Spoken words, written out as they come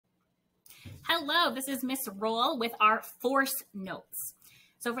Hello, this is Miss Roll with our force notes.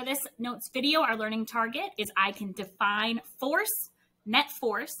 So for this notes video, our learning target is I can define force, net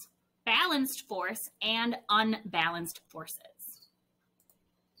force, balanced force, and unbalanced forces.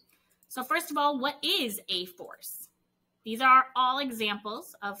 So first of all, what is a force? These are all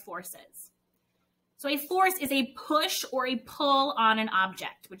examples of forces. So a force is a push or a pull on an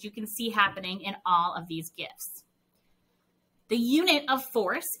object, which you can see happening in all of these GIFs. The unit of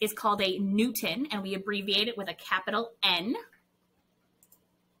force is called a Newton, and we abbreviate it with a capital N.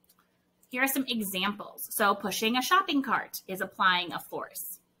 Here are some examples. So pushing a shopping cart is applying a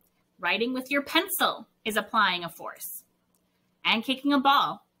force. Writing with your pencil is applying a force. And kicking a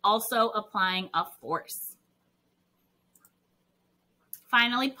ball, also applying a force.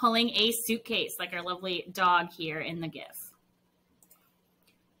 Finally, pulling a suitcase, like our lovely dog here in the GIF.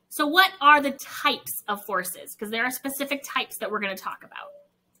 So what are the types of forces? Because there are specific types that we're going to talk about.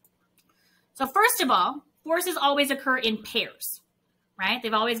 So first of all, forces always occur in pairs, right?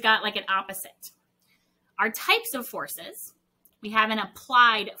 They've always got like an opposite. Our types of forces, we have an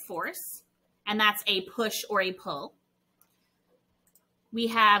applied force, and that's a push or a pull. We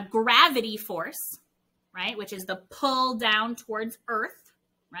have gravity force, right, which is the pull down towards Earth,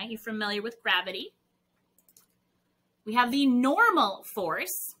 right? You're familiar with gravity. We have the normal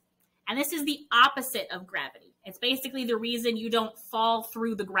force, and this is the opposite of gravity. It's basically the reason you don't fall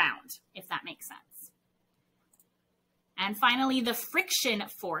through the ground, if that makes sense. And finally, the friction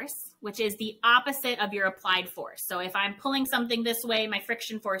force, which is the opposite of your applied force. So if I'm pulling something this way, my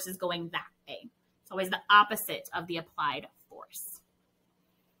friction force is going that way. It's always the opposite of the applied force.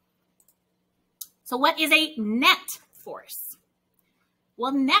 So what is a net force?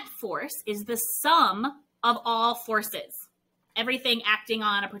 Well, net force is the sum of all forces, everything acting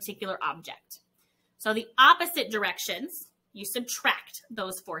on a particular object. So the opposite directions, you subtract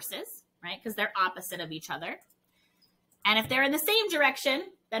those forces, right? Because they're opposite of each other. And if they're in the same direction,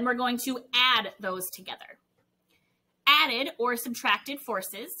 then we're going to add those together. Added or subtracted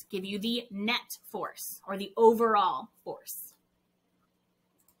forces give you the net force or the overall force.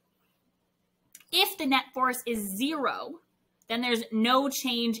 If the net force is 0, then there's no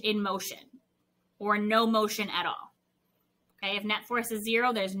change in motion or no motion at all. Okay, if net force is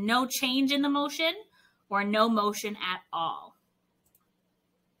 0, there's no change in the motion or no motion at all.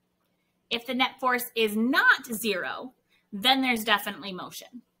 If the net force is not 0, then there's definitely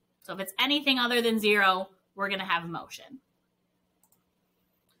motion. So if it's anything other than 0, we're going to have motion.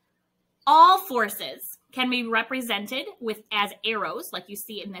 All forces can be represented as arrows, like you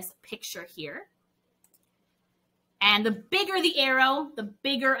see in this picture here. And the bigger the arrow, the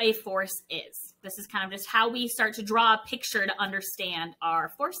bigger a force is. This is kind of just how we start to draw a picture to understand our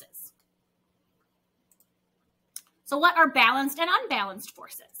forces. So what are balanced and unbalanced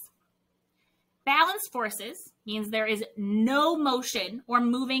forces? Balanced forces means there is no motion or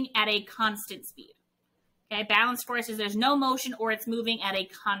moving at a constant speed. Okay, balanced forces, there's no motion or it's moving at a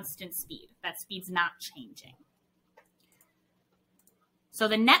constant speed. That speed's not changing. So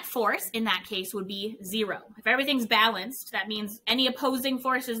the net force in that case would be 0. If everything's balanced, that means any opposing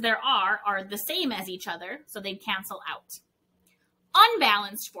forces there are the same as each other, so they'd cancel out.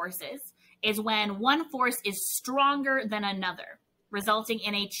 Unbalanced forces is when one force is stronger than another, resulting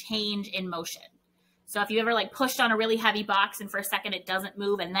in a change in motion. So if you ever like pushed on a really heavy box and for a second it doesn't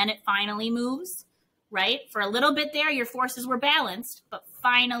move and then it finally moves, right? For a little bit there, your forces were balanced, but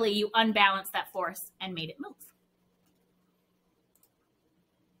finally you unbalanced that force and made it move.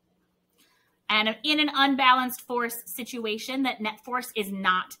 And in an unbalanced force situation, that net force is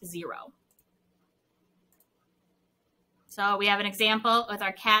not 0. So we have an example with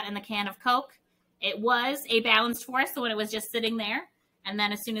our cat and the can of Coke. It was a balanced force when it was just sitting there. And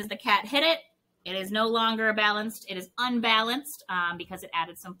then as soon as the cat hit it, it is no longer balanced. It is unbalanced because it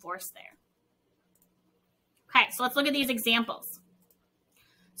added some force there. Okay, so let's look at these examples.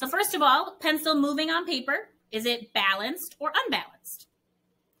 So first of all, pencil moving on paper, is it balanced or unbalanced?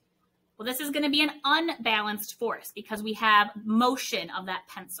 Well, this is going to be an unbalanced force because we have motion of that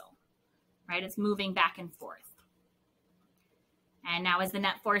pencil, right? It's moving back and forth. And now is the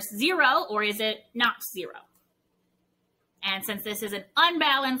net force 0 or is it not 0? And since this is an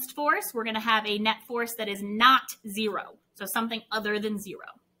unbalanced force, we're going to have a net force that is not 0. So something other than 0.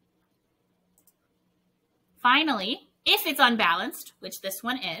 Finally, if it's unbalanced, which this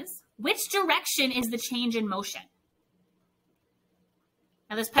one is, which direction is the change in motion?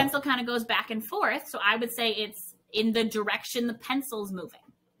 Now this pencil kind of goes back and forth, so I would say it's in the direction the pencil's moving.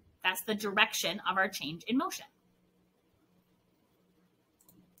 That's the direction of our change in motion.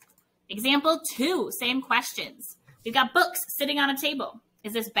 Example 2, same questions. We've got books sitting on a table.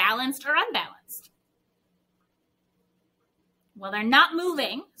 Is this balanced or unbalanced? Well, they're not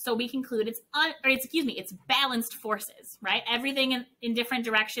moving, so we conclude it's balanced forces, right? Everything in different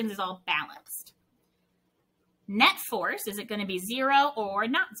directions is all balanced. Net force, is it going to be 0 or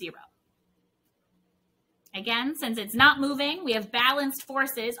not 0? Again, since it's not moving, we have balanced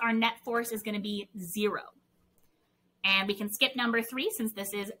forces. Our net force is going to be 0. And we can skip number 3 since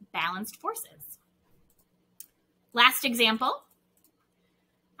this is balanced forces. Last example.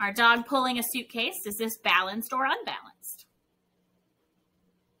 Our dog pulling a suitcase, is this balanced or unbalanced?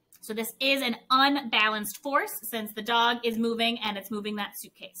 So this is an unbalanced force since the dog is moving and it's moving that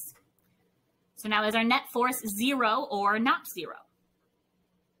suitcase. So now is our net force 0 or not 0?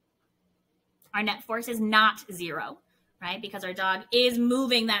 Our net force is not 0, right? Because our dog is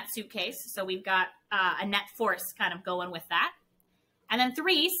moving that suitcase. So we've got a net force kind of going with that. And then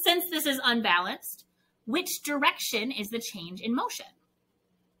 3, since this is unbalanced, which direction is the change in motion?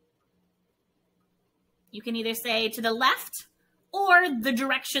 You can either say to the left or the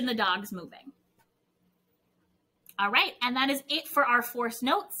direction the dog's moving. All right, and that is it for our force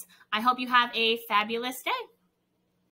notes. I hope you have a fabulous day.